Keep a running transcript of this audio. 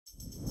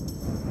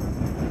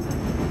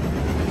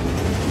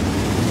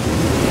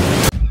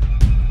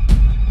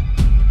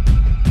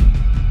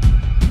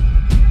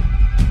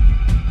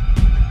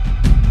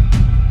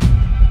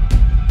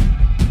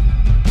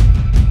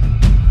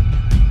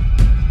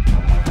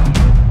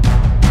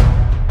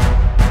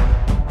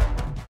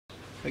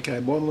Okay,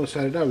 bottomless,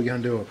 so today we're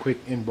going to do a quick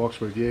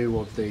in-box review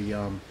of the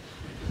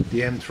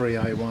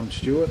M3A1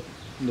 Stuart,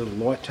 little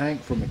light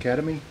tank from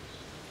Academy.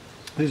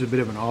 This is a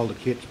bit of an older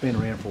kit, it's been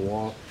around for a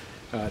while.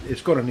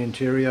 It's got an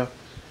interior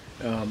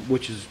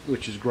which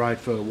is great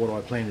for what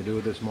I plan to do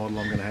with this model.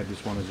 I'm going to have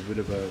this one as a bit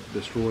of a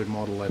destroyed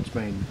model that's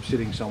been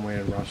sitting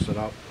somewhere and rusted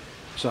up.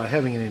 So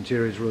having an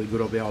interior is really good.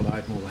 I'll be able to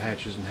open all the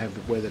hatches and have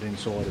it weathered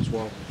inside as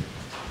well.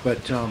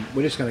 But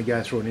we're just going to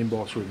go through an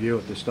inbox review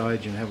at this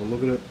stage and have a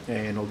look at it,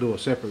 and I'll do a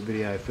separate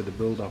video for the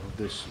build-up of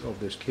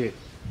this kit.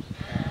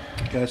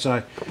 Okay,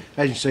 so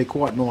as you see,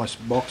 quite nice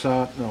box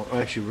art.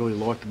 I actually really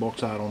like the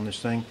box art on this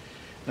thing.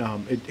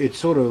 It's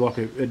sort of like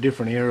a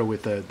different era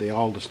with the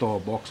older style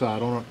box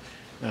art on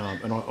it,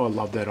 and I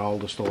love that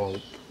older style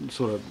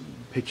sort of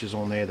pictures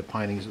on there, the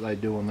paintings that they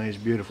do on these,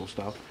 beautiful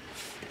stuff.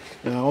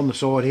 On the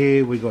side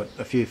here we've got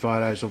a few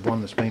photos of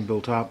one that's been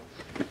built up.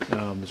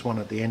 There's one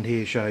at the end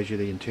here, shows you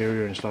the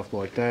interior and stuff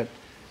like that.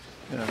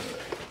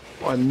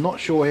 I'm not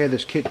sure how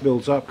this kit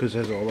builds up because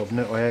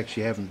I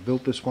actually haven't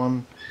built this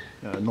one.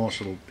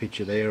 Nice little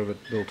picture there of it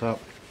built up.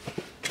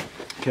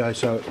 Okay,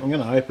 so I'm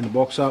going to open the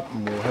box up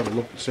and we'll have a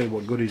look to see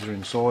what goodies are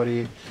inside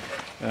here.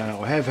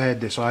 I have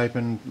had this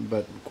open,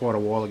 but quite a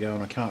while ago,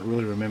 and I can't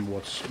really remember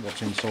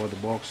what's inside the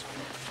box.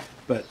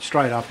 But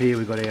straight up here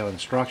we've got our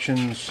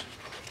instructions.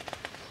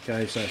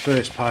 Okay, so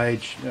first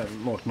page,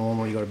 like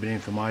normal, you've got a bit of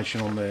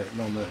information on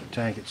the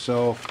tank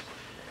itself.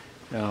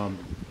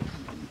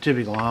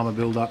 Typical armour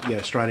build-up, go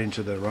straight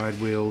into the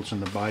road wheels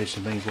and the base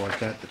and things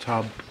like that, the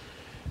tub.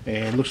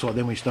 And looks like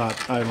then we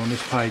start over on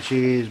this page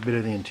here, there's a bit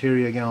of the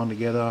interior going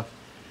together.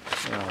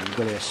 We've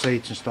got our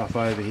seats and stuff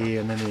over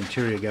here, and then the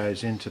interior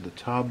goes into the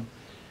tub.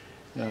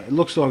 It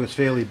looks like it's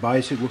fairly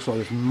basic, looks like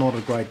there's not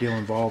a great deal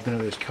involved in it.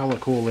 There's colour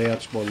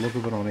call-outs by the look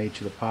of it on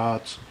each of the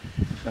parts,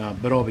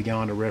 but I'll be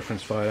going to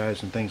reference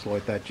photos and things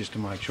like that just to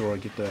make sure I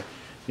get the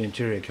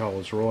interior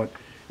colours right,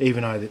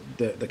 even though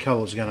the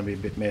colours are going to be a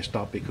bit messed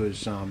up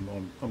because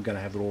I'm going to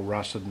have it all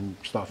rusted and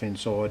stuff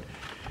inside.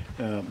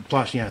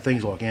 Plus, you know,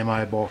 things like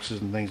ammo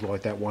boxes and things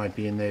like that won't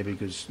be in there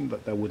because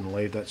they wouldn't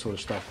leave that sort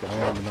of stuff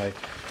behind when they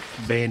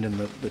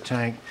abandon the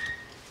tank.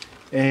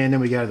 And then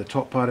we go to the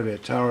top part of our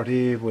turret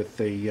here with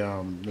the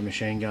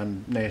machine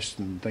gun nest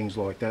and things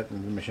like that,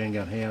 and the machine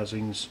gun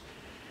housings.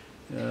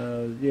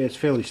 Yeah, it's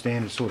fairly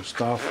standard sort of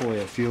stuff, all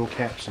our fuel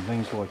caps and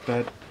things like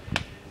that.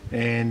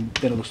 And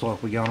then it looks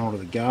like we're going on to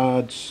the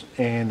guards,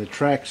 and the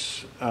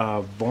tracks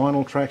are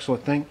vinyl tracks, I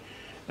think.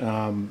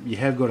 You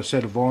have got a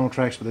set of vinyl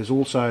tracks, but there's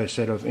also a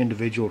set of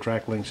individual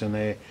track links in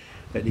there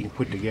that you can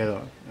put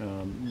together,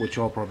 which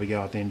I'll probably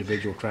go with the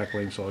individual track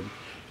links. I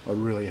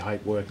really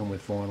hate working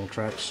with vinyl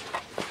tracks.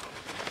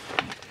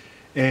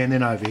 And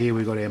then over here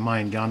we've got our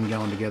main gun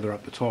going together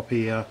up the top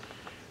here,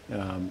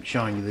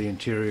 showing you the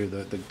interior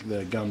of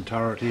the gun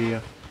turret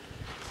here.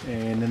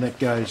 And then that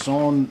goes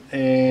on,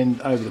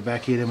 and over the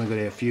back here then we've got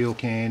our fuel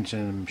cans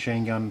and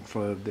machine gun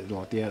for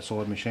the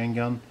outside machine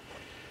gun.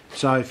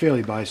 So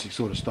fairly basic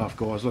sort of stuff,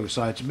 guys. Like I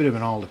say, it's a bit of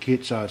an older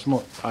kit, so it's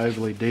not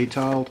overly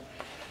detailed.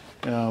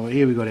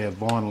 Here we've got our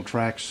vinyl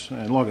tracks,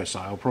 and like I say,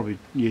 I'll probably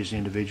use the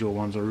individual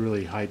ones. I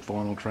really hate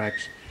vinyl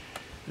tracks.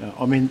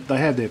 I mean, they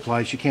have their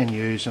place, you can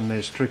use them,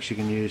 there's tricks you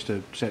can use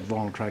to set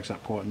vinyl tracks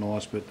up quite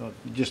nice, but I'm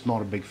just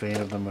not a big fan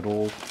of them at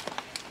all.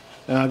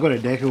 I've got our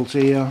decals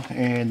here,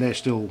 and they're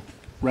still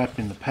wrapped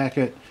in the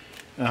packet.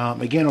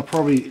 Again, it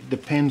probably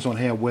depends on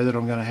how weathered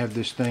I'm going to have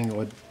this thing.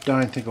 I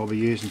don't think I'll be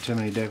using too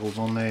many decals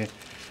on there.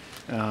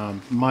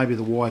 Maybe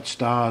the white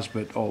stars,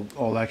 but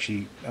I'll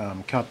actually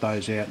cut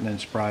those out and then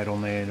spray it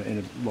on there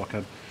in like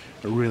a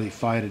really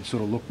faded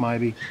sort of look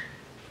maybe.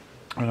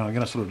 And I'm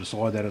going to sort of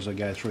decide that as I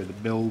go through the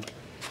build.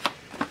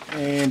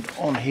 And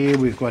on here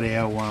we've got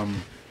our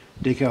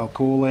decal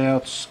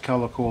call-outs,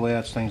 colour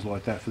call-outs, things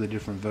like that for the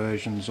different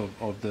versions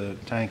of the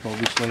tank,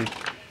 obviously.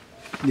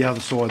 The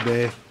other side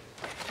there,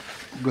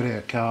 we've got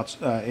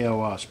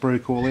our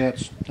sprue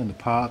call-outs and the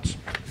parts.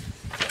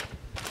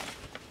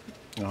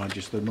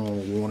 Just the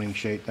normal warning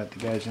sheet that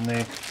goes in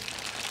there.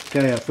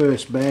 Got our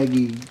first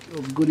baggie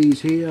of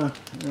goodies here.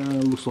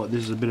 Looks like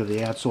this is a bit of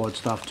the outside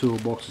stuff,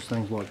 toolboxes,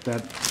 things like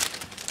that.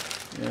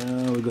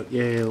 We've got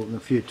a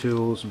few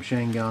tools,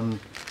 machine gun.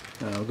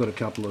 We've got a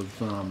couple of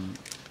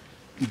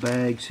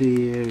bags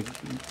here,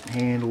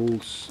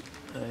 handles,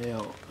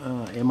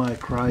 ammo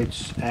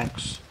crates,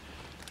 axe,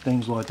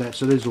 things like that.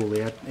 So there's all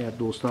the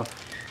outdoor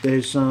stuff.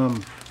 There's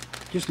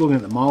just looking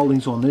at the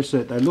mouldings on this,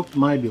 they look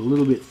maybe a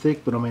little bit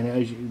thick, but I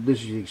mean, this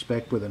is you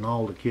expect with an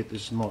older kit.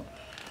 This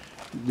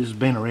has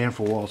been around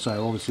for a while,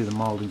 so obviously the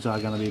mouldings are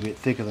going to be a bit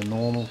thicker than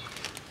normal.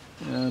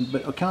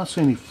 But I can't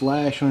see any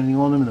flash or anything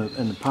on them,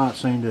 and the parts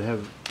seem to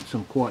have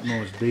some quite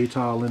nice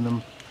detail in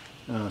them,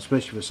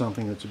 especially for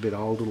something that's a bit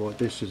older like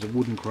this. There's a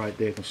wooden crate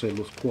there, you can see it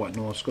looks quite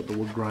nice, it's got the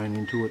wood grain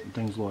into it and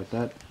things like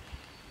that.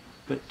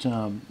 But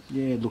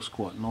yeah, it looks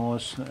quite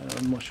nice.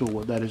 I'm not sure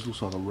what that is.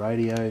 Looks like a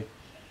radio,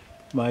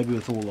 maybe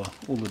with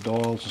all the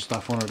dials and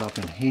stuff on it up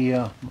in here.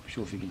 I'm not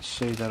sure if you can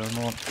see that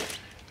or not.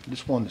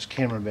 Just wind this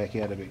camera back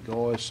out a bit,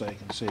 guys, so you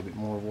can see a bit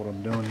more of what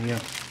I'm doing here.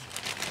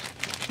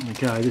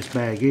 Okay, this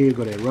bag here, we've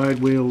got our road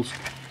wheels.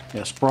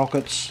 our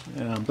sprockets.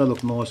 They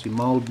look nicely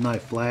moulded, no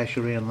flash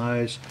around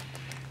those.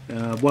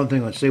 One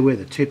thing I'd see where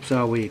the tips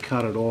are, where you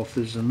cut it off,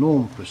 there's a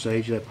normal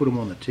procedure. They put them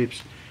on the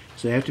tips,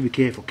 so you have to be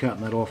careful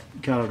cutting that off,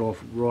 cut it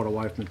off right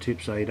away from the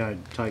tip so you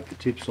don't take the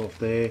tips off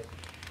there.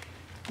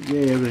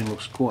 Yeah, everything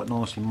looks quite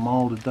nicely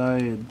moulded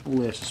though.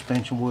 All our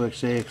suspension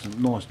works there,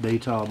 some nice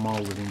detail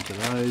moulded into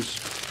those.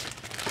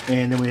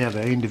 And then we have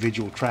our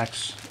individual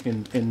tracks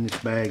in this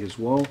bag as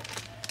well.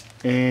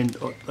 And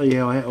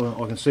yeah,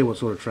 I can see what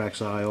sort of tracks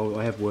they are.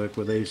 I have worked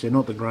with these. They're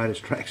not the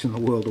greatest tracks in the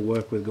world to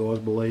work with, guys,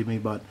 believe me,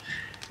 but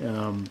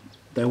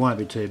they won't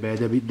be too bad.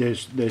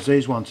 There's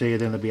these ones here,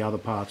 then there'll be other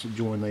parts that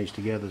join these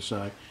together.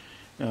 So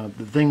the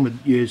thing with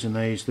using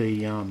these,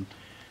 the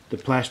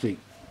plastic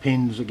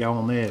pins that go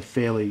on there are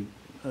fairly,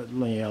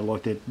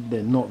 like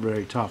they're not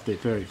very tough, they're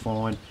very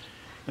fine.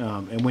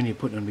 And when you're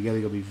putting them together,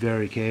 you've got to be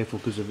very careful,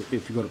 because if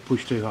you've got to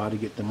push too hard to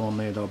get them on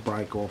there, they'll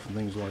break off and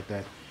things like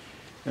that.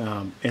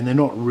 And they're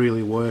not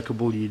really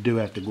workable. You do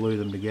have to glue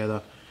them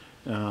together.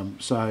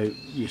 So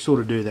you sort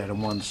of do that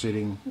in one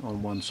sitting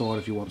on one side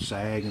if you want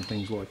sag and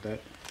things like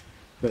that.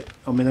 But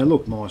I mean, they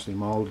look nicely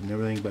moulded and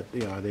everything, but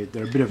you know,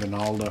 they're a bit of an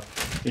older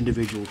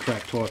individual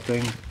track type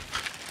thing.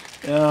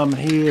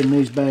 Here in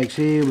these bags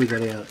here, we've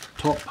got our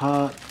top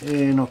part,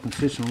 and I can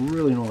see some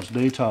really nice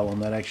detail on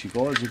that actually,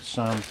 guys. It's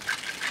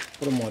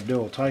what I might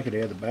do, I'll take it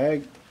out of the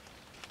bag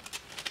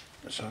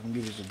so I can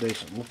give you a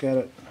decent look at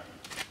it.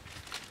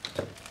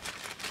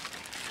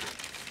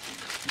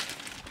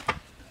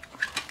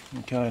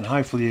 Okay, and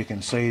hopefully you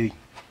can see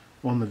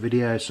on the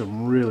video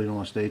some really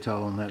nice detail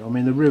on that. I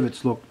mean, the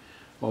rivets look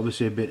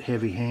obviously a bit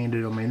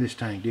heavy-handed. I mean, this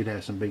tank did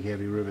have some big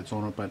heavy rivets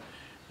on it, but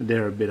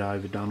they're a bit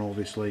overdone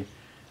obviously.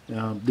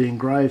 The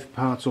engraved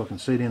parts I can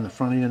see down the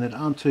front here, and that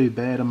aren't too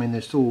bad. I mean,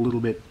 they're still a little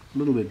bit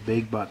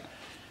big, but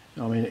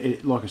I mean,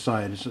 like I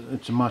say,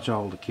 it's a much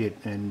older kit,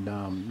 and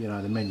you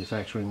know, the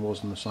manufacturing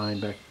wasn't the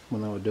same back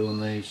when they were doing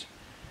these.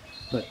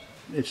 But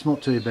it's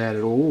not too bad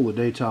at all. All the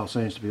detail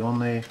seems to be on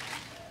there.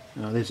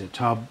 There's a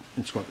tub,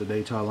 it's got the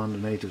detail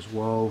underneath as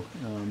well.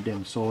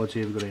 Down the sides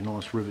here, we've got a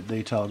nice rivet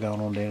detail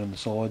going on down in the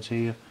sides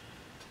here.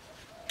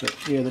 But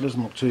yeah, that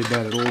doesn't look too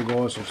bad at all,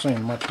 guys. I've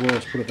seen much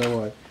worse, put it that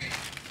way.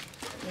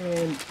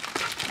 And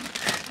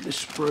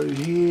this sprue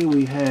here,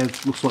 we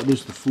have, looks like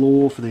this is the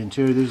floor for the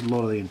interior. There's a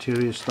lot of the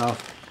interior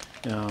stuff.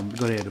 We've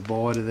got our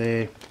divider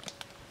there,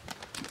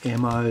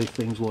 ammo,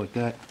 things like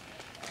that.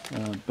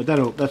 But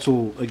that's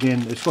all,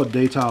 again, it's got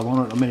detail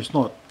on it. I mean, it's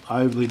not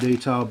overly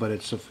detailed, but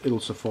it'll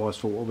suffice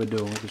for what we're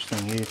doing with this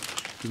thing here.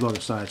 Because like I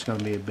say, it's going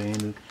to be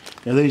abandoned.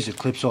 Now these are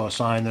clips I was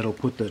saying that'll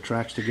put the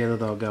tracks together.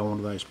 They'll go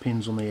onto those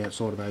pins on the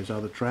outside of those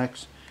other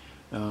tracks.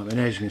 And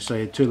as you can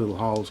see, two little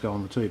holes go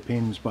on the two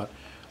pins, but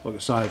like I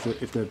say,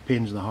 if the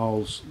pins and the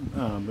holes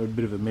are a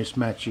bit of a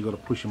mismatch, you've got to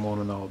push them on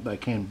and they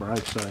can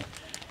break. So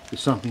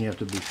it's something you have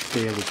to be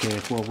fairly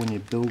careful of when you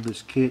build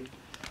this kit.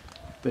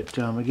 But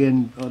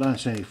again, I don't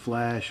see any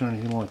flash or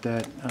anything like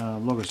that.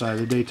 Like I say,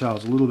 the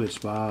detail's a little bit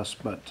sparse,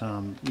 but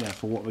yeah,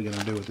 for what we're going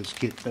to do with this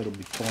kit, that'll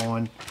be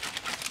fine.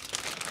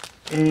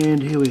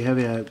 And here we have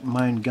our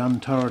main gun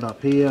turret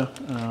up here.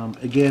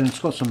 Again, it's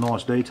got some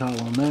nice detail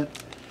on that.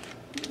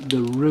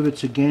 The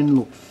rivets again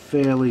look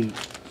fairly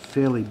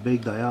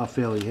big. They are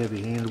fairly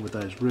heavy-handed with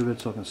those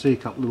rivets. I can see a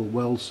couple little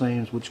weld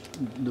seams, which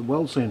the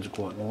weld seams are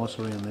quite nice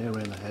around there,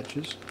 around the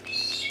hatches.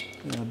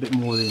 A bit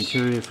more of the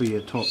interior for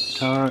your top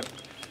turret.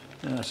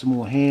 Some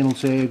more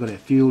handles there. Got our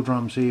fuel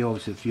drums here.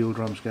 Obviously the fuel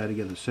drums go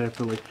together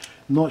separately.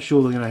 I'm not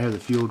sure they're going to have the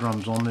fuel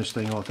drums on this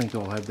thing. I think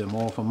I'll have them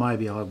off, or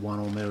maybe I'll have one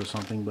on there or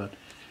something. But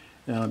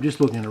just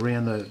looking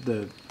around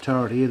the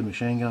turret here, the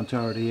machine gun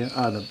turret here,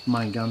 the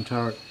main gun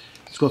turret.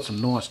 It's got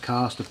some nice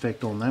cast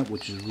effect on that,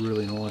 which is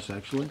really nice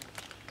actually.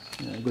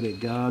 Got our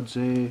guards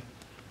there.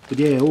 But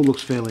yeah, it all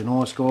looks fairly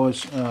nice,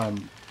 guys.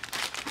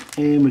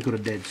 And we've got a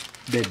dead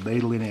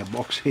beetle in our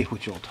box here,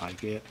 which I'll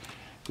take out.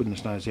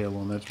 Goodness knows how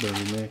long that's been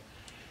in there.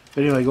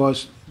 But anyway,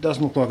 guys, it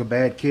doesn't look like a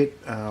bad kit.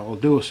 I'll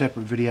do a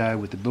separate video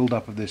with the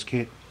build-up of this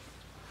kit,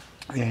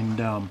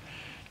 and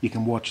you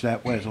can watch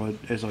that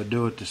as I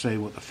do it to see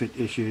what the fit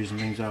issues and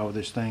things are with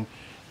this thing,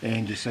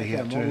 and just see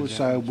how it turns out.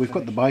 So we've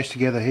got the base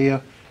together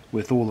here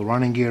with all the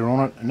running gear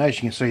on it, and as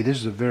you can see, this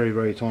is a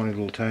very tiny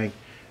little tank.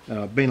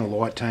 Being a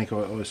light tank,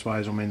 I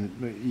suppose, I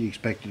mean, you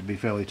expect it to be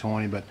fairly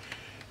tiny, but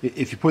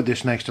if you put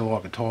this next to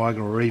like a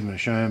Tiger or even a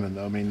Sherman,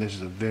 I mean, this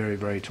is a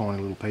very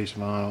tiny little piece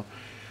of armour.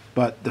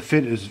 But the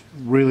fit is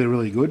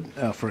really good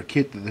for a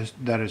kit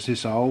that is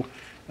this old.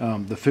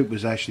 The fit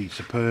was actually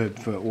superb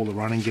for all the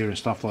running gear and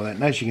stuff like that.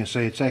 And as you can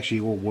see, it's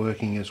actually all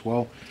working as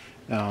well.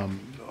 I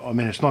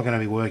mean, it's not going to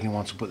be working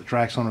once I put the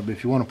tracks on it, but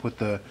if you want to put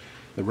the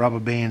rubber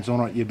bands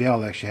on it, you'll be able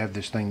to actually have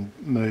this thing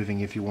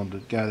moving if you want to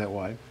go that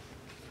way.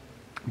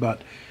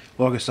 But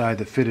like I say,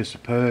 the fit is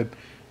superb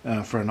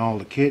for an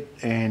older kit,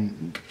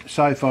 and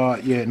so far,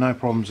 yeah, no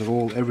problems at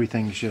all.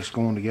 Everything's just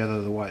gone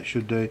together the way it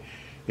should do.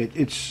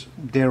 It's,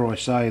 dare I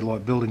say,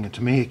 like building a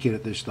Tamiya kit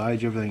at this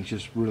stage. Everything's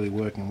just really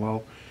working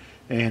well,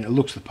 and it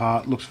looks the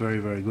part, looks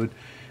very good.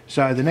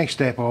 So the next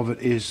step of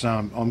it is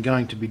I'm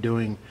going to be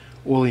doing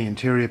all the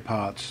interior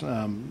parts,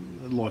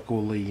 like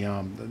all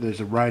the, there's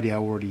a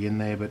radio already in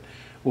there, but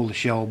all the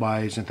shell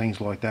bays and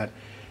things like that.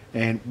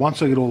 And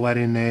once I get all that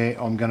in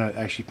there, I'm going to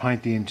actually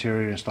paint the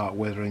interior and start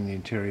weathering the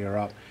interior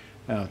up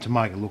to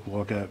make it look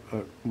like a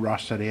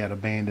rusted out,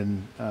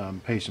 abandoned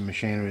piece of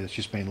machinery that's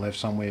just been left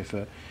somewhere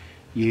for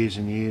years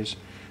and years.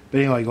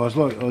 But anyway guys,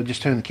 look, I'll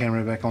just turn the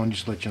camera back on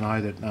just to let you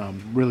know that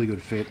really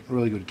good fit,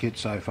 really good kit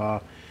so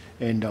far.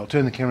 And I'll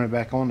turn the camera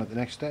back on at the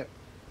next step.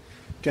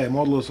 Okay,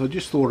 modelers, I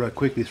just thought I'd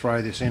quickly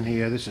throw this in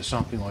here. This is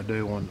something I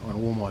do on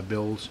all my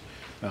builds,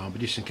 but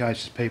just in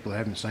case people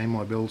haven't seen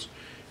my builds,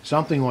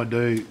 something I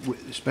do,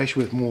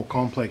 especially with more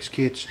complex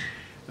kits,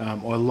 I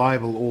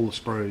label all the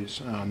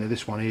sprues. Now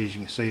this one here, as you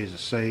can see, is a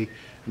C,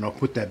 and I'll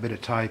put that bit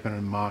of tape and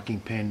a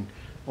marking pen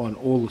on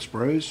all the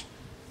sprues.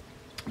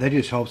 That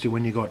just helps you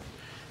when you've got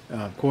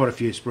quite a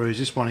few sprues.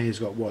 This one here's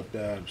got, what,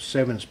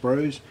 7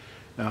 sprues,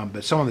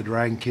 but some of the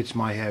Dragon kits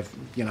may have,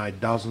 you know,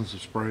 dozens of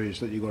sprues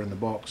that you've got in the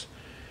box.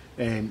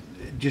 And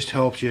it just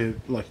helps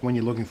you, like when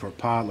you're looking for a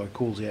part, like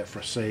calls out for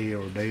a C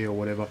or a D or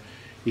whatever,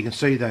 you can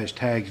see those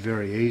tags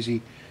very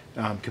easy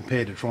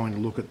compared to trying to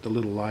look at the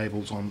little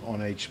labels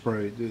on each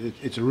sprue.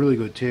 It's a really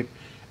good tip.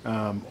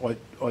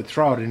 I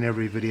throw it in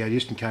every video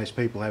just in case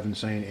people haven't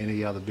seen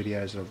any other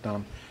videos that I've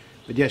done.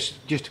 But just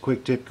a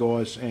quick tip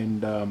guys,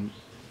 and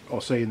I'll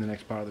see you in the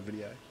next part of the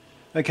video.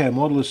 Okay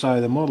modelers, so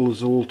the model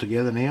is all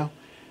together now.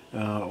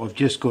 I've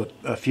just got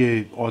a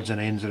few odds and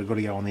ends that have got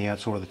to go on the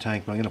outside of the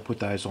tank, but I'm going to put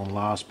those on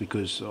last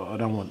because I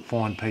don't want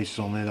fine pieces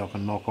on there that I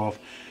can knock off.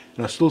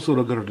 And I still sort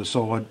of got to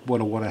decide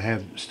what I want to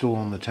have still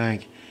on the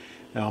tank.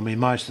 I mean,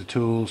 most of the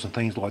tools and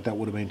things like that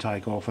would have been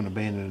taken off and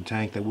abandoned in the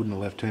tank. They wouldn't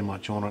have left too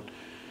much on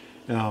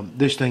it.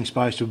 This thing's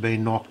supposed to have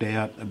been knocked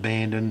out,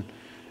 abandoned,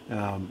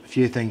 a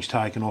few things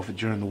taken off it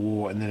during the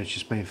war, and then it's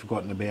just been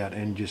forgotten about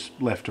and just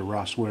left to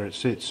rust where it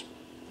sits.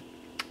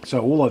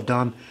 So all I've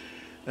done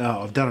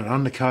an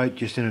undercoat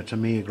just in a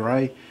Tamiya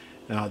grey.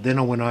 Then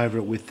I went over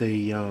it with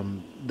the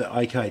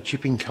AK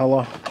chipping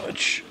colour,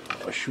 which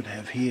I should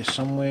have here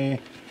somewhere.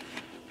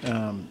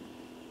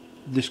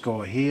 This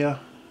guy here,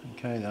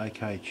 okay, the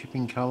AK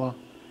chipping colour.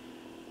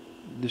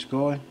 This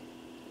guy.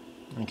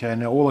 Okay,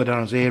 now all I've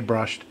done is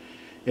airbrushed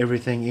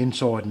everything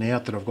inside and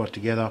out that I've got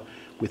together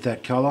with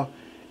that colour.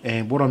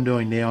 And what I'm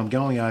doing now, I'm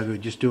going over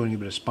just doing a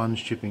bit of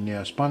sponge chipping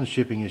now. Sponge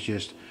chipping is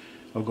just,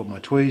 I've got my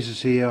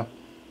tweezers here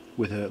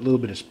with a little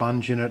bit of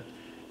sponge in it,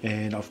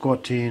 and I've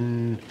got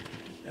in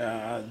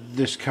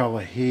this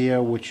colour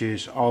here, which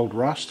is Old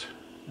Rust.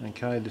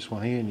 Okay, this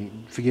one here, and you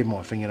forgive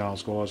my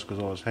fingernails guys because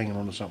I was hanging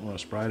on to something when I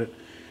sprayed it.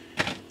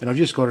 And I've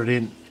just got it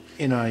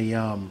in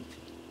a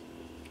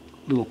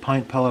little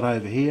paint palette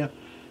over here.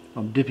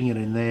 I'm dipping it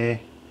in there,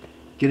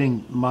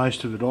 getting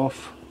most of it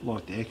off,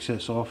 like the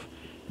excess off.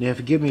 Now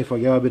forgive me if I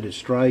go a bit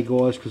astray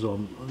guys, because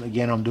I'm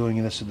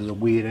doing this at a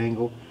weird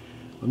angle.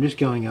 I'm just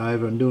going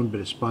over and doing a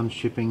bit of sponge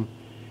chipping,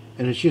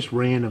 and it's just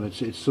random.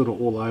 It's sort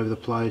of all over the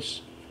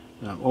place.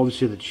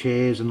 Obviously the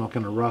chairs are not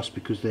going to rust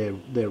because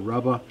they're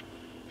rubber,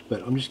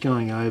 but I'm just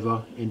going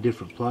over in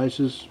different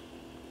places.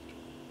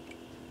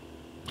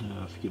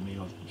 Forgive me,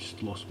 I've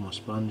just lost my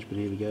sponge, but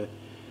here we go.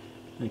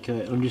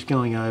 Okay, I'm just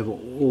going over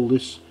all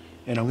this,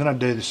 and I'm going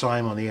to do the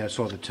same on the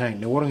outside of the tank.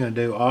 Now what I'm going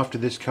to do after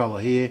this colour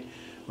here,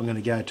 I'm going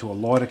to go to a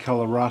lighter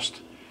colour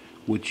rust,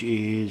 which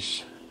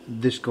is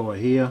this guy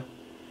here,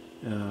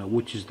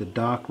 which is the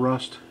dark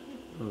rust.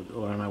 I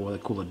don't know why they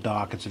call it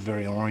dark, it's a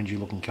very orangey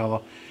looking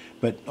colour.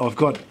 But I've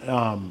got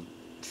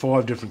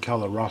 5 different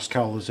colour rust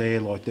colours there,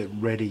 like the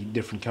reddy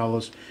different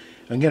colours.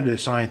 I'm going to do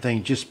the same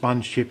thing, just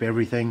sponge chip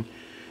everything.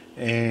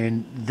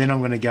 And then I'm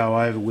going to go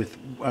over with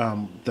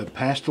the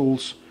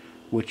pastels,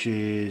 which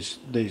is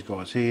these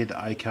guys here,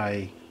 the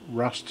AK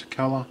rust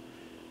colour.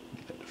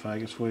 Get that to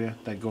focus for you,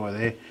 that guy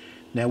there.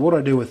 Now what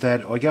I do with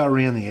that, I go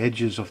around the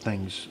edges of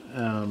things,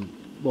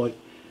 like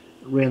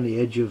around the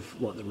edge of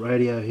like the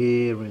radio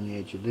here, around the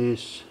edge of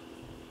this.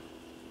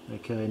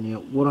 Okay, now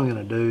what I'm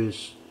going to do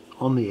is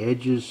on the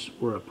edges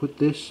where I put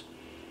this,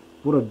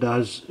 what it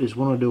does is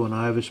when I do an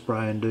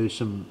overspray and do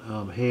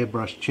some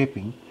hairbrush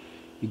chipping,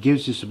 it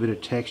gives this a bit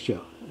of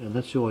texture, and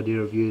that's the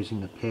idea of using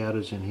the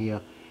powders in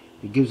here.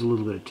 It gives a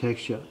little bit of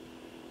texture.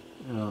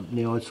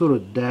 Now I sort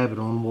of dab it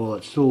on while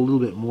it's still a little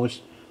bit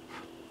moist,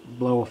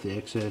 blow off the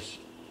excess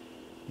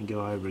and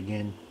go over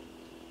again.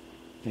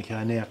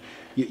 Okay, now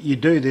you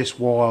do this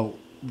while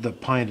the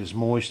paint is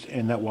moist,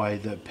 and that way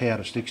the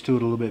powder sticks to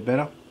it a little bit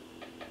better,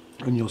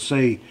 and you'll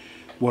see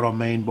what I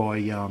mean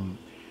by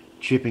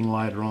chipping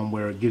later on,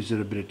 where it gives it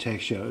a bit of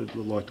texture,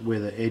 like where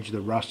the edge of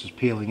the rust is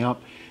peeling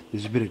up.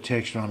 There's a bit of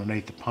texture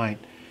underneath the paint.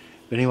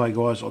 But anyway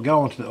guys, I'll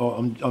go on to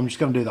I'm just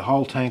going to do the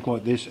whole tank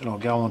like this, and I'll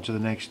go on to the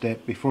next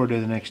step. Before I do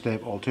the next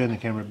step, I'll turn the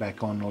camera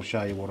back on and I'll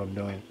show you what I'm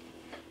doing.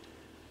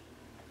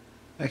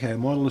 Okay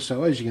modelers,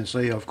 so as you can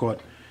see I've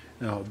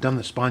done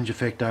the sponge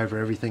effect over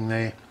everything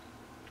there.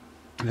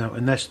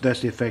 And that's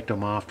the effect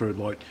I'm after,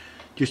 like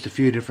just a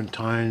few different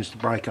tones to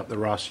break up the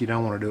rust. You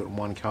don't want to do it in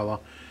one colour.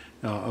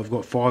 I've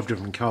got 5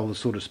 different colours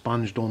sort of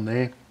sponged on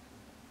there.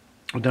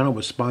 I've done it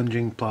with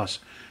sponging plus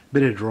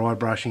bit of dry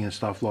brushing and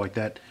stuff like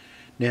that.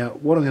 Now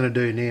what I'm going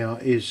to do now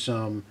is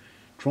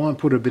try and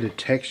put a bit of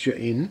texture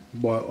in.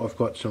 I've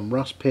got some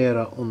rust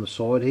powder on the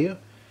side here,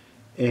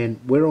 and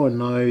where I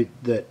know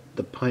that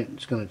the paint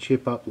is going to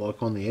chip up,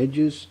 like on the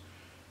edges,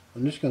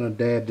 I'm just going to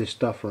dab this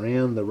stuff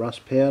around the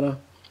rust powder,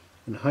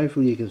 and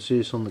hopefully you can see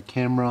this on the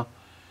camera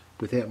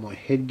without my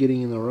head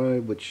getting in the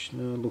road, which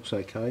looks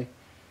okay.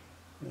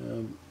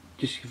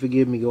 Just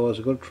forgive me guys,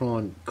 I've got to try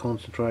and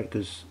concentrate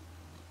because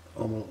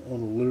I'm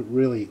on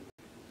really...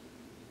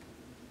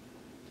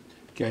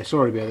 Okay,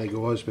 sorry about that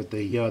guys, but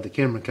the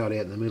camera cut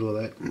out in the middle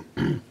of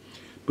that.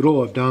 But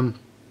all I've done,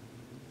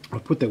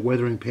 I've put that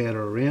weathering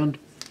powder around,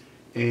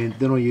 and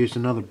then I used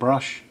another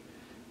brush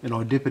and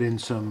I dip it in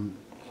some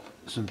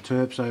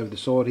terps over the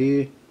side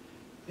here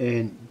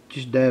and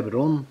just dab it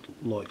on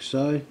like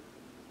so.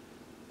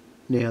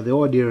 Now the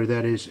idea of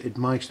that is it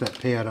makes that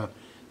powder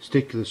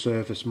stick to the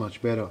surface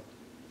much better.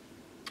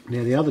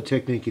 Now the other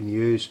technique you can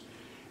use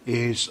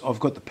is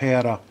I've got the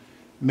powder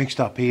mixed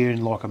up here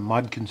in like a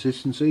mud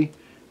consistency,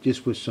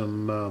 just with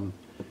some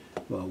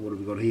well, what have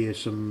we got here,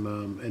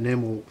 some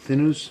enamel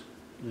thinners,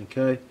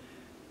 okay,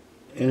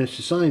 and it's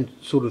the same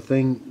sort of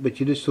thing, but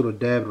you just sort of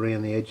dab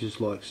around the edges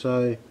like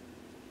so,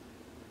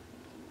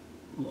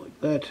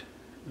 like that,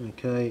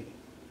 okay,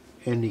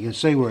 and you can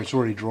see where it's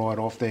already dried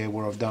off there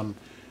where I've done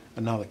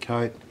another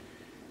coat.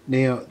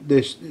 Now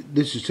this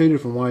is two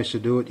different ways to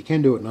do it. You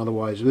can do it in other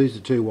ways. These are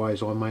the two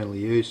ways I mainly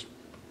use.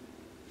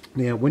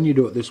 Now when you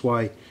do it this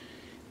way,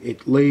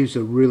 it leaves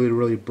a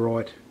really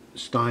bright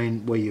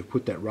stain where you've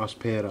put that rust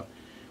powder,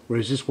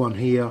 whereas this one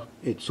here,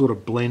 it sort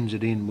of blends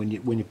it in. When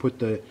you put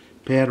the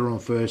powder on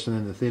first and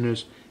then the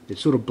thinners, it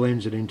sort of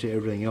blends it into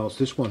everything else.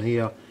 This one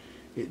here,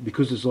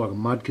 because it's like a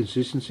mud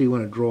consistency,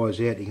 when it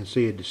dries out you can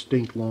see a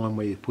distinct line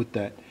where you put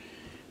that.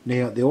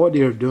 Now the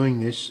idea of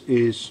doing this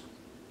is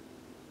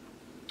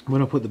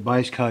when I put the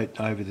base coat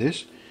over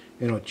this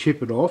and I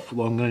chip it off,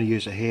 well, I'm going to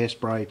use a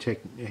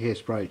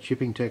hairspray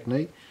chipping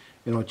technique,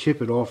 and I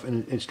chip it off,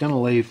 and it's going to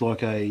leave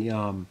like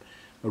a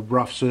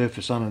rough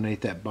surface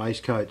underneath that base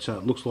coat, so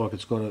it looks like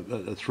it's got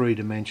a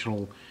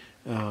three-dimensional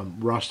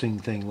rusting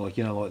thing, like,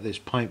 you know, like there's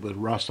paint with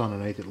rust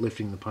underneath it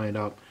lifting the paint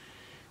up.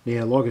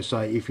 Now like I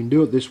say, if you can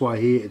do it this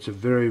way here, it's a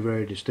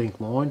very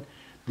distinct line.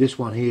 This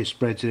one here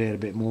spreads it out a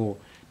bit more.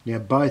 Now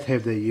both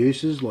have their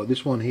uses. Like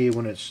this one here,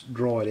 when it's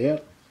dried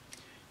out,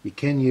 you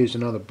can use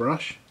another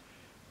brush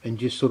and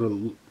just sort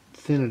of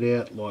thin it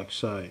out like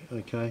so,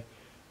 okay,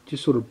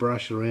 just sort of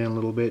brush it around a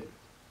little bit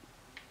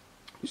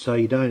so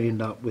you don't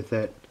end up with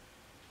that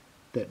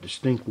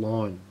distinct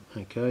line,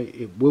 okay.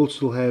 It will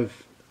still have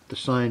the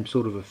same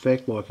sort of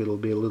effect, like it'll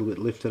be a little bit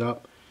lifted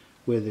up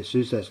where this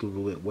is. That's a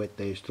little bit wet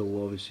there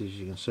still, obviously, as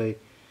you can see,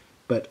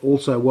 but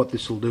also what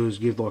this will do is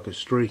give like a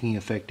streaking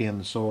effect down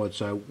the side.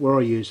 So where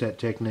I use that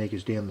technique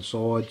is down the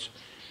sides.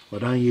 I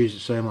don't use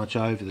it so much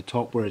over the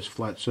top where it's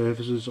flat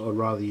surfaces. I'd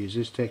rather use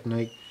this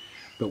technique,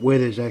 but where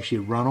there's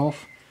actually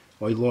runoff,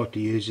 I like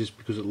to use this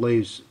because it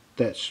leaves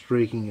that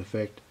streaking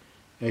effect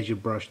as you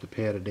brush the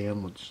powder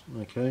downwards,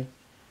 okay.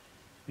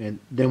 And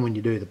then when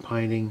you do the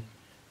painting,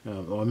 I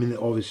mean,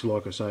 obviously,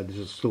 like I say, this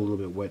is still a little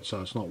bit wet,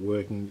 so it's not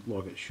working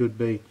like it should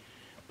be,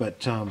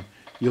 but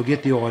you'll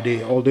get the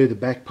idea. I'll do the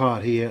back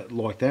part here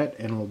like that,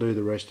 and I'll do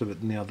the rest of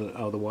it in the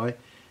other way,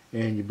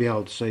 and you'll be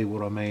able to see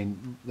what I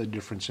mean, the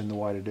difference in the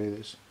way to do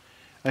this.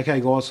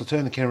 Okay guys, I'll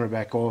turn the camera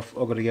back off.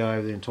 I've got to go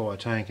over the entire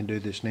tank and do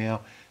this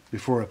now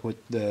before I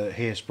put the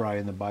hairspray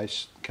and the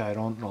base coat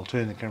on, and I'll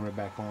turn the camera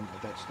back on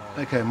at that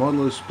stage. Okay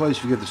modelers, please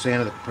forgive the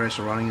sound of the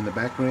compressor running in the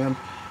background.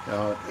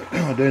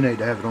 I do need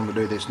to have it on to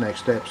do this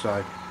next step,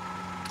 so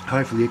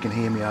hopefully you can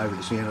hear me over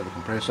the sound of the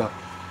compressor.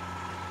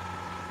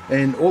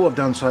 And all I've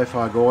done so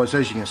far guys,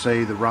 as you can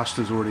see, the rust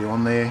is already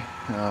on there.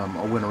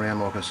 I went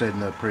around, like I said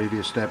in the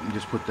previous step, and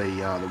just put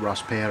the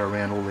rust powder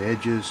around all the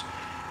edges,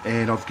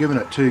 and I've given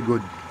it 2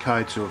 good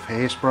coats of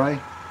hairspray.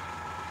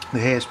 The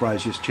hairspray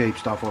is just cheap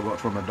stuff I got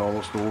from a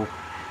dollar store,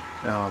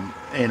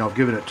 and I've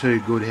given it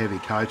 2 good heavy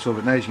coats of it,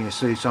 and as you can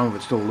see, some of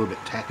it's still a little bit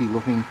tacky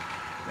looking,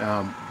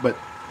 but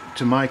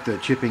to make the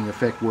chipping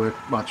effect work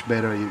much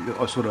better,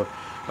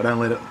 I don't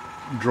let it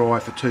dry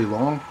for too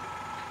long,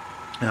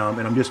 and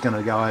I'm just going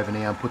to go over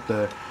now and put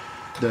the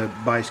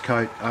base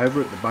coat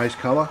over it, the base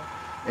colour,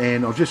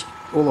 and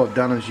all I've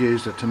done is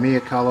used a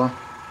Tamiya colour.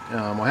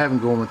 I haven't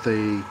gone with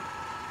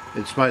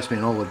it's supposed to be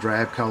an olive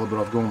drab colour,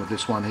 but I've gone with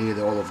this one here,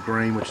 the olive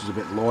green, which is a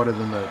bit lighter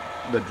than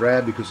the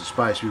drab because it's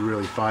supposed to be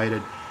really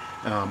faded.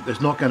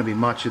 There's not going to be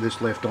much of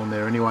this left on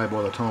there anyway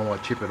by the time I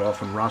chip it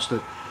off and rust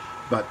it,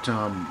 but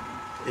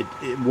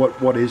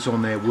what is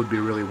on there would be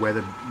really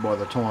weathered by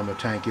the time the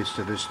tank gets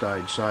to this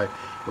stage. So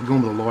I've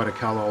gone with a lighter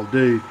colour. I'll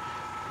do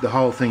the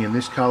whole thing in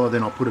this colour,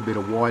 then I'll put a bit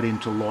of white in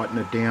to lighten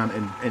it down,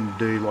 and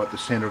do like the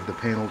centre of the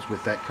panels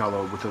with that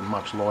colour, with a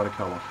much lighter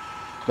colour.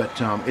 But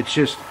it's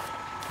just,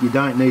 you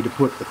don't need to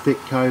put a thick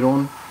coat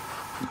on,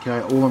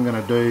 okay. All I'm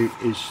going to do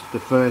is the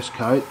first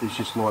coat is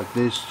just like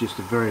this, just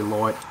a very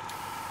light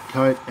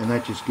coat, and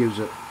that just gives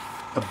it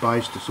a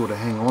base to sort of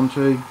hang on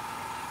to,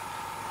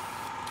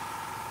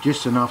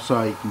 just enough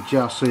so you can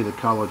just see the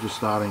colour just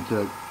starting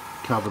to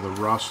cover the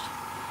rust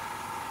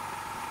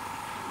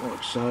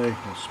like so.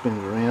 I'll spin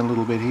it around a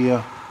little bit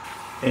here,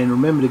 and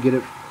remember to get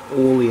it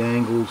all the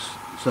angles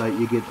so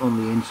you get on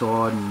the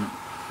inside and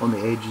on the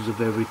edges of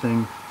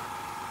everything,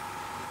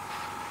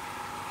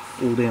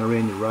 all down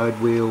around your road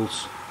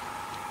wheels.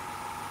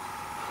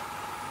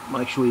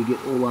 Make sure you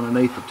get all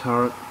underneath the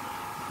turret.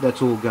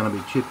 That's all going to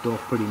be chipped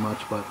off pretty much,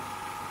 but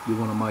you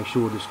want to make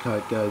sure this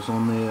coat goes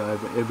on there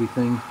over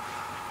everything.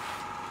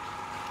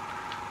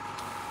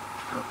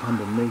 Up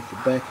underneath the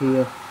back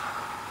here.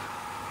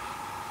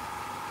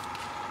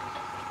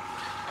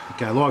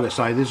 Okay, like I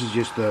say, this is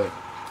just the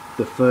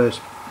first,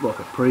 like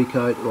a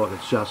pre-coat, like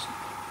it's just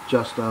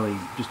only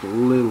just a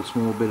little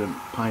small bit of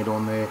paint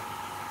on there.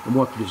 And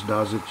what this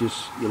does, it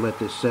just, you let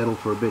this settle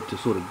for a bit to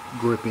sort of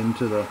grip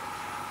into the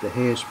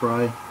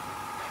hairspray.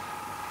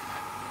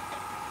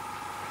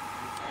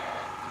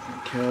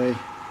 Okay,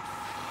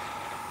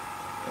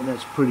 and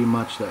that's pretty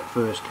much that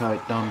first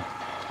coat done.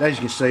 As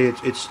you can see,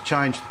 it's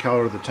changed the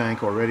colour of the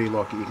tank already.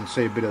 Like you can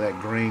see a bit of that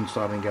green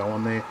starting to go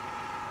on there.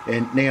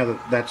 And now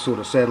that that's sort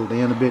of settled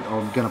down a bit,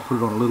 I'm going to put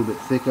it on a little bit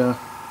thicker.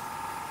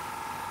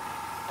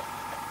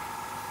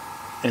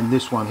 And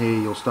this one here,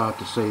 you'll start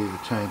to see the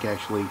tank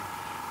actually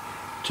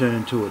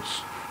turn to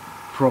its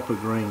proper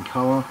green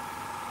colour.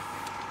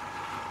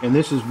 And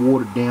this is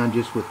watered down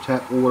just with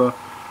tap water,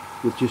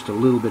 with just a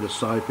little bit of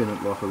soap in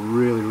it, like a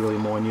really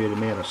minute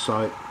amount of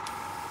soap.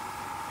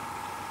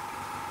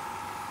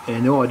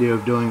 And the idea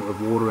of doing it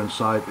with water and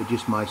soap, it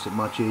just makes it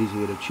much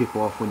easier to chip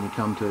off when you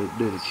come to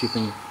do the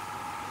chipping.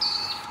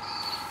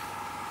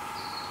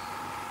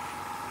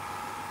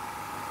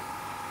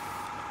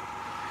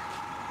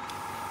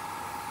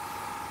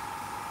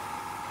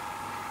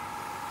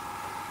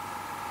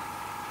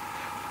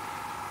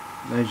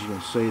 As you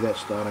can see, that's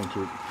starting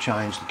to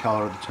change the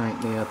colour of the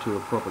tank now to a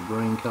proper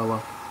green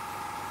colour.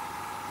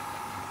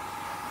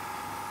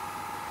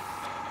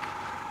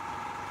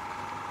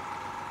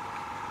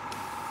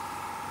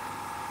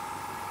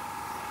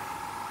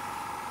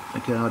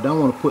 Okay, I don't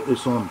want to put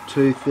this on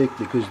too thick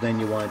because then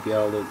you won't be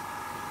able to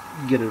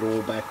get it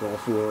all back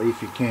off, or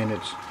if you can,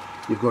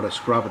 you've got to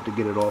scrub it to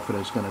get it off, and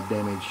it's going to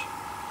damage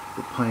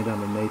the paint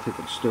underneath if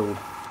it's still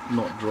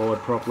not dried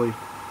properly.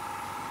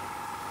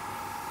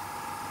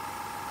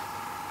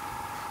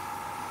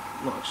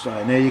 Like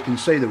so. Now you can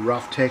see the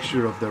rough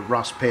texture of the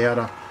rust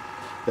powder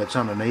that's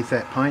underneath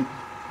that paint,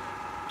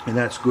 and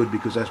that's good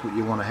because that's what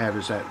you want to have,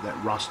 is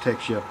that rust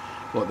texture,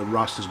 like the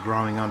rust is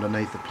growing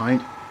underneath the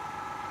paint.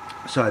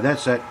 So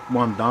that's that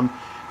one done.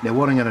 Now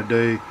what I'm going to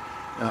do,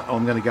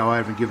 I'm going to go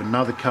over and give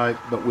another coat,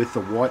 but with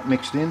the white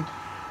mixed in,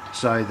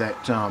 so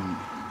that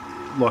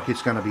like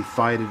it's going to be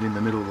faded in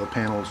the middle of the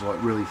panels, like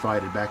really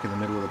faded back in the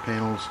middle of the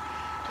panels.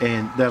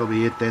 And that'll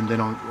be it then.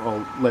 Then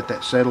I'll let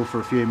that settle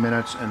for a few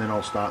minutes, and then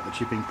I'll start the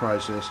chipping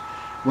process.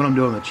 When I'm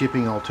doing the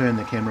chipping, I'll turn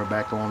the camera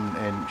back on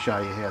and show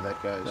you how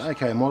that goes.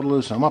 Okay,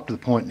 modelers, I'm up to the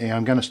point now.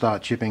 I'm going to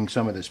start chipping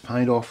some of this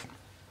paint off.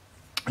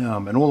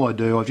 And all I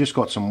do, I've just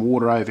got some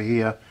water over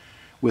here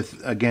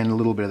with, again, a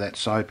little bit of that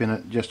soap in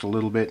it, just a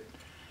little bit.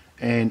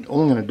 And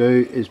all I'm going to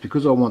do is,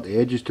 because I want the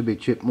edges to be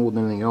chipped more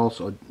than anything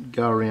else, I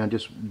go around,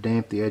 just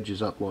damp the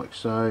edges up like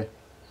so.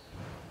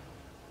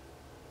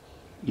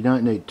 You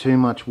don't need too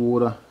much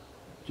water,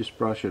 just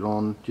brush it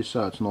on just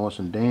so it's nice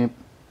and damp.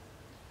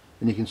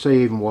 And you can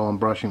see even while I'm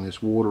brushing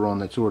this water on,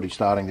 that's already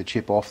starting to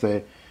chip off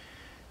there.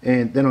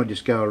 And then I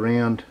just go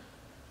around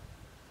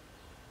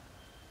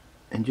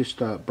and just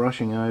start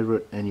brushing over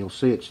it, and you'll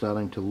see it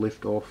starting to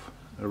lift off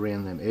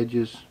around them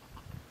edges.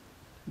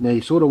 Now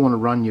you sort of want to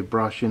run your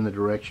brush in the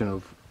direction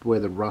of where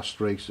the rust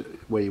streaks,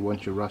 where you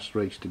want your rust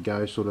streaks to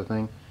go, sort of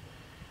thing.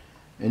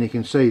 And you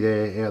can see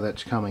there how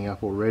that's coming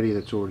up already.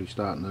 That's already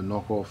starting to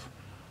knock off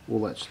all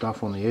that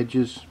stuff on the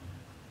edges.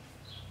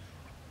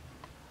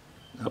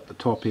 Up the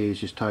top here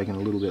is just taking a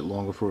little bit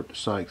longer for it to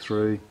soak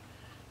through,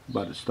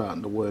 but it's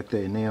starting to work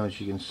there now,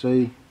 as you can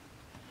see.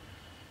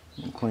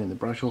 And clean the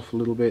brush off a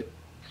little bit,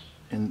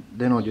 and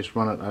then I just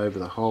run it over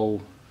the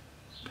whole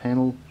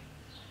panel.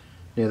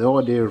 Now the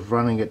idea of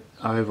running it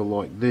over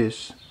like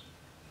this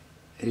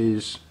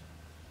is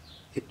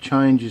it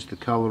changes the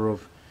colour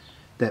of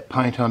that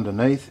paint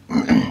underneath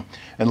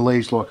and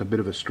leaves like a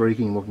bit of a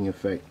streaking looking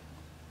effect.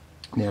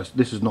 Now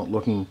this is not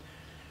looking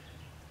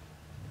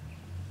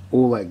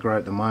all that great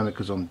at the moment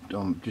because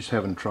I'm just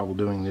having trouble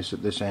doing this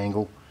at this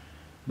angle,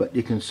 but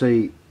you can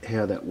see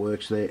how that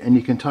works there. And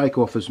you can take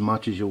off as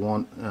much as you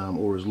want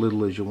or as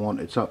little as you want.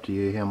 It's up to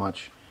you how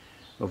much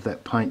of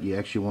that paint you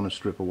actually want to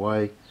strip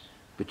away.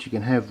 But you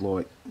can have,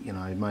 like, you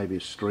know, maybe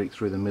a streak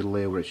through the middle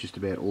there where it's just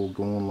about all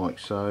gone, like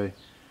so.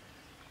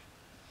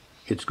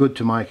 It's good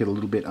to make it a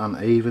little bit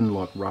uneven,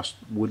 like rust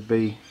would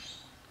be,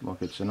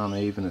 like it's an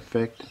uneven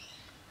effect,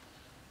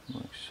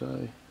 like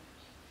so.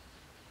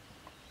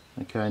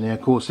 Okay, now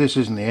of course this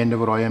isn't the end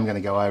of it. I am going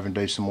to go over and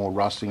do some more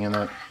rusting in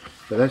it.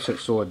 So that's that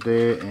side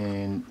there,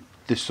 and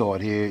this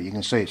side here, you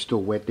can see it's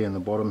still wet down the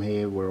bottom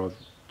here where I've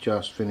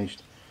just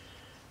finished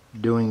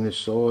doing this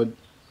side.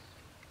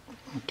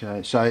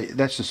 Okay, so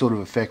that's the sort of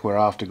effect we're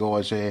after,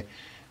 guys, there,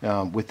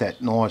 with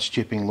that nice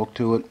chipping look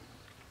to it.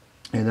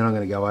 And then I'm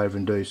going to go over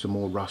and do some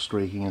more rust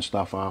streaking and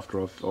stuff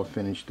after I've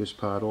finished this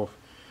part off.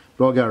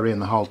 But I'll go around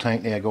the whole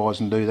tank now, guys,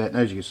 and do that. And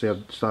as you can see,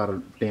 I've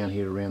started down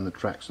here around the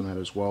tracks and that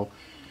as well.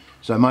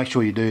 So make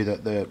sure you do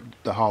that,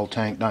 the whole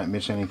tank, don't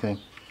miss anything.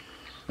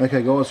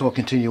 Okay guys, I'll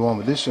continue on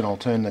with this and I'll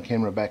turn the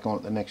camera back on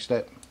at the next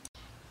step.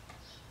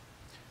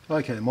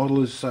 Okay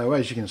modelers, so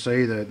as you can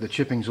see the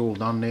chipping's all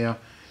done now,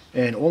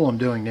 and all I'm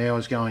doing now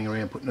is going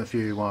around putting a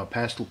few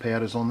pastel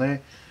powders on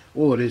there.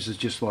 All it is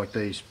just like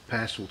these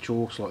pastel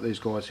chalks like these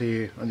guys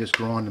here. I just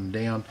grind them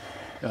down.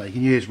 You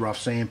can use rough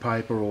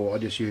sandpaper, or I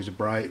just use a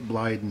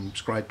blade and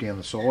scrape down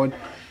the side.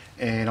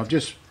 And I've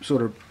just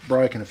sort of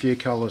broken a few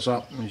colours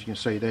up, as you can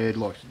see there,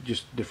 like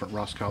just different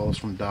rust colours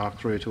from dark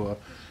through to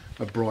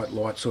a bright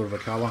light sort of a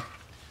colour.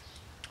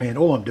 And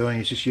all I'm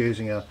doing is just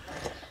using a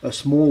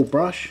small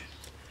brush.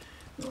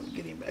 I'll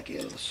get him back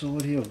out of the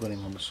side here. I've got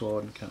him on the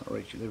side and can't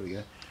reach it. There we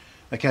go.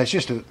 Okay, it's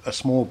just a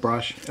small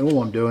brush, and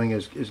all I'm doing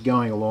is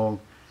going along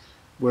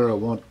where I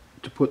want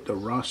to put the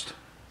rust,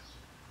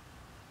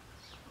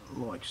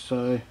 like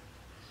so.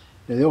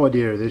 Now the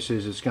idea of this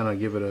is it's going to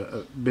give it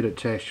a bit of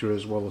texture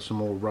as well as some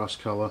more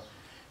rust colour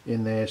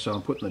in there. So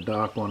I'm putting the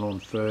dark one on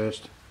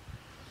first,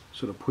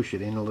 sort of push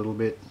it in a little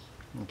bit.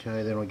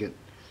 Okay, then I get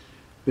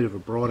a bit of a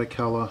brighter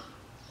colour,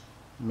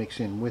 mix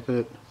in with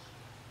it.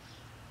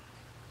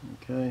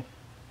 Okay,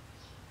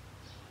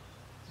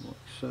 like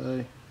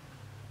so.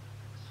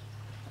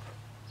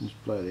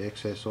 Just blow the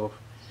excess off.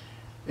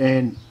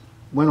 And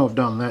when I've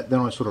done that, then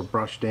I sort of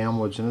brush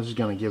downwards, and this is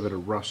going to give it a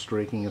rust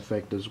streaking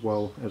effect as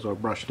well as I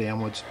brush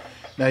downwards.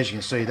 And as you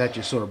can see, that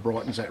just sort of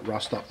brightens that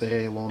rust up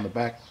there along the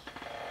back.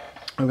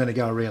 I'm going to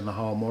go around the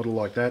whole model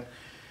like that.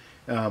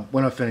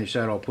 When I finish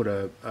that, I'll put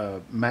a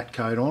matte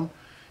coat on,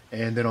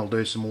 and then I'll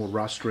do some more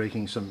rust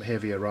streaking, some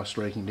heavier rust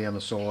streaking down the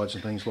sides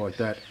and things like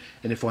that.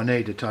 And if I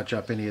need to touch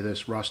up any of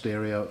this rust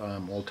area,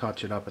 I'll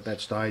touch it up at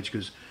that stage,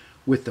 because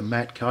with the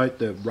matte coat,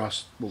 the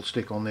rust will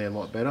stick on there a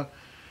lot better.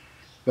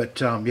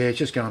 But yeah, it's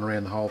just going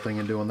around the whole thing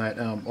and doing that.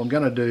 I'm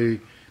going to do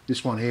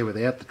this one here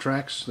without the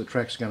tracks. The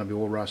tracks are going to be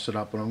all rusted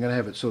up, but I'm going to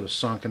have it sort of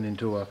sunken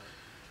into a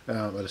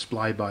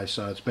display base.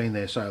 So it's been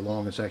there so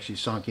long, it's actually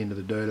sunk into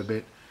the dirt a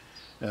bit.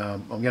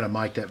 I'm going to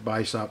make that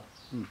base up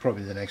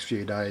probably the next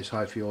few days.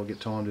 Hopefully I'll get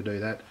time to do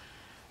that.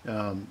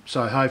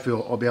 So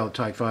hopefully I'll be able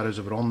to take photos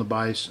of it on the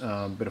base.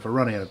 But if I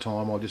run out of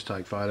time, I'll just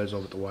take photos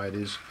of it the way it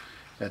is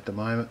at the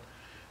moment.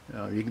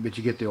 But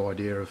you get the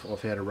idea of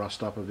how to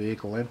rust up a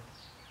vehicle then.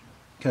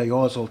 Okay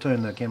guys, I'll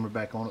turn the camera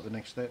back on at the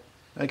next step.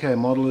 Okay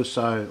modelers,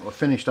 so I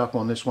finished up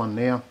on this one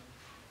now.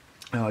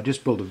 I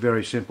just built a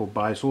very simple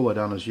base. All I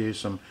done is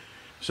use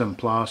some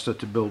plaster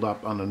to build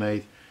up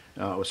underneath.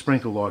 I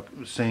sprinkled like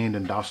sand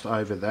and dust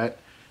over that,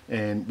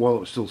 and while it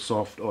was still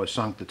soft, I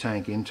sunk the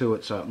tank into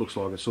it, so it looks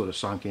like it sort of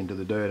sunk into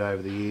the dirt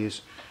over the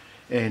years.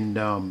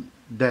 And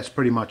that's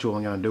pretty much all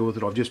I'm going to do with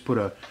it. I've just put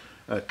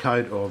a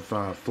coat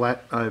of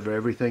flat over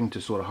everything to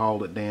sort of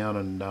hold it down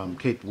and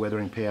keep the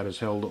weathering powders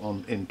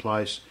held in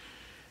place.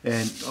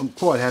 And I'm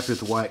quite happy with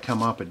the way it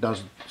come up. It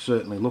does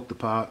certainly look the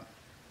part.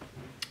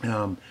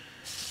 I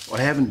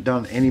haven't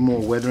done any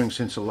more weathering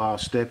since the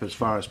last step as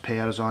far as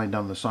powders. I ain't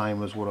done the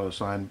same as what I was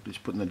saying,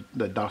 just putting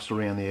the dust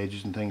around the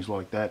edges and things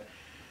like that.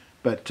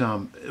 But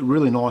a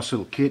really nice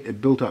little kit. It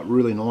built up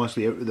really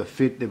nicely. The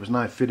fit, there was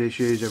no fit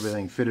issues.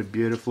 Everything fitted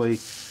beautifully.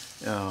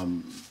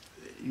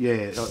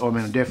 Yeah, I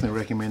mean, I definitely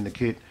recommend the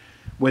kit.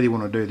 Whether you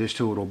want to do this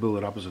to it or build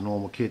it up as a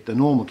normal kit. The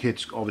normal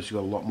kit's obviously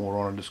got a lot more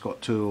on it. It's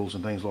got tools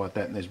and things like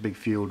that, and there's big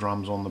fuel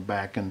drums on the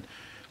back and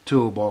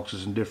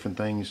toolboxes and different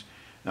things.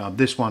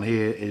 This one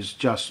here is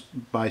just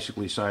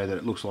basically so that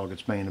it looks like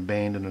it's been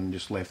abandoned and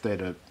just left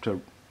there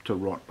to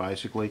rot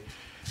basically.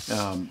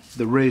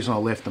 The reason I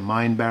left the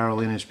main barrel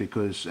in is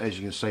because, as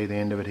you can see, the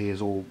end of it here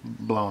is all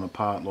blown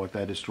apart, like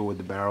they destroyed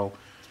the barrel.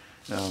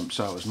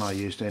 So it was no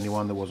use to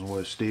anyone. That wasn't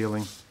worth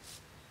stealing.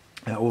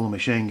 All the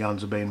machine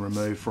guns have been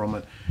removed from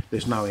it.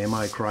 There's no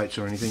ammo crates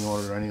or anything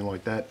on it or anything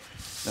like that.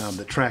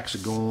 The tracks are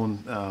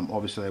gone.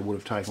 Obviously they would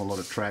have taken a lot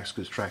of tracks,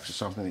 because tracks are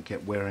something that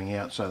kept wearing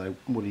out, so they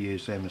would have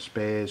used them as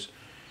spares.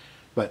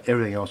 But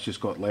everything else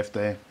just got left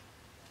there.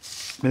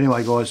 But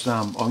anyway guys,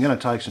 I'm going to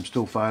take some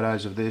still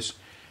photos of this,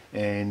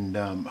 and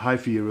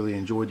hopefully you really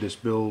enjoyed this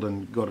build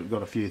and got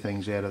a few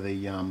things out of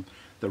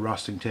the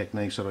rusting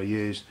techniques that I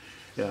used.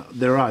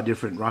 There are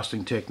different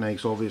rusting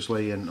techniques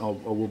obviously, and I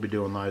will be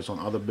doing those on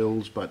other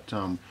builds, but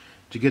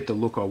to get the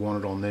look I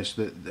wanted on this,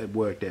 that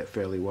worked out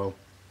fairly well.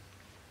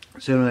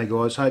 So anyway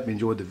guys, hope you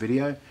enjoyed the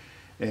video,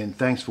 and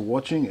thanks for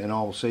watching, and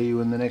I'll see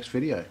you in the next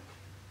video.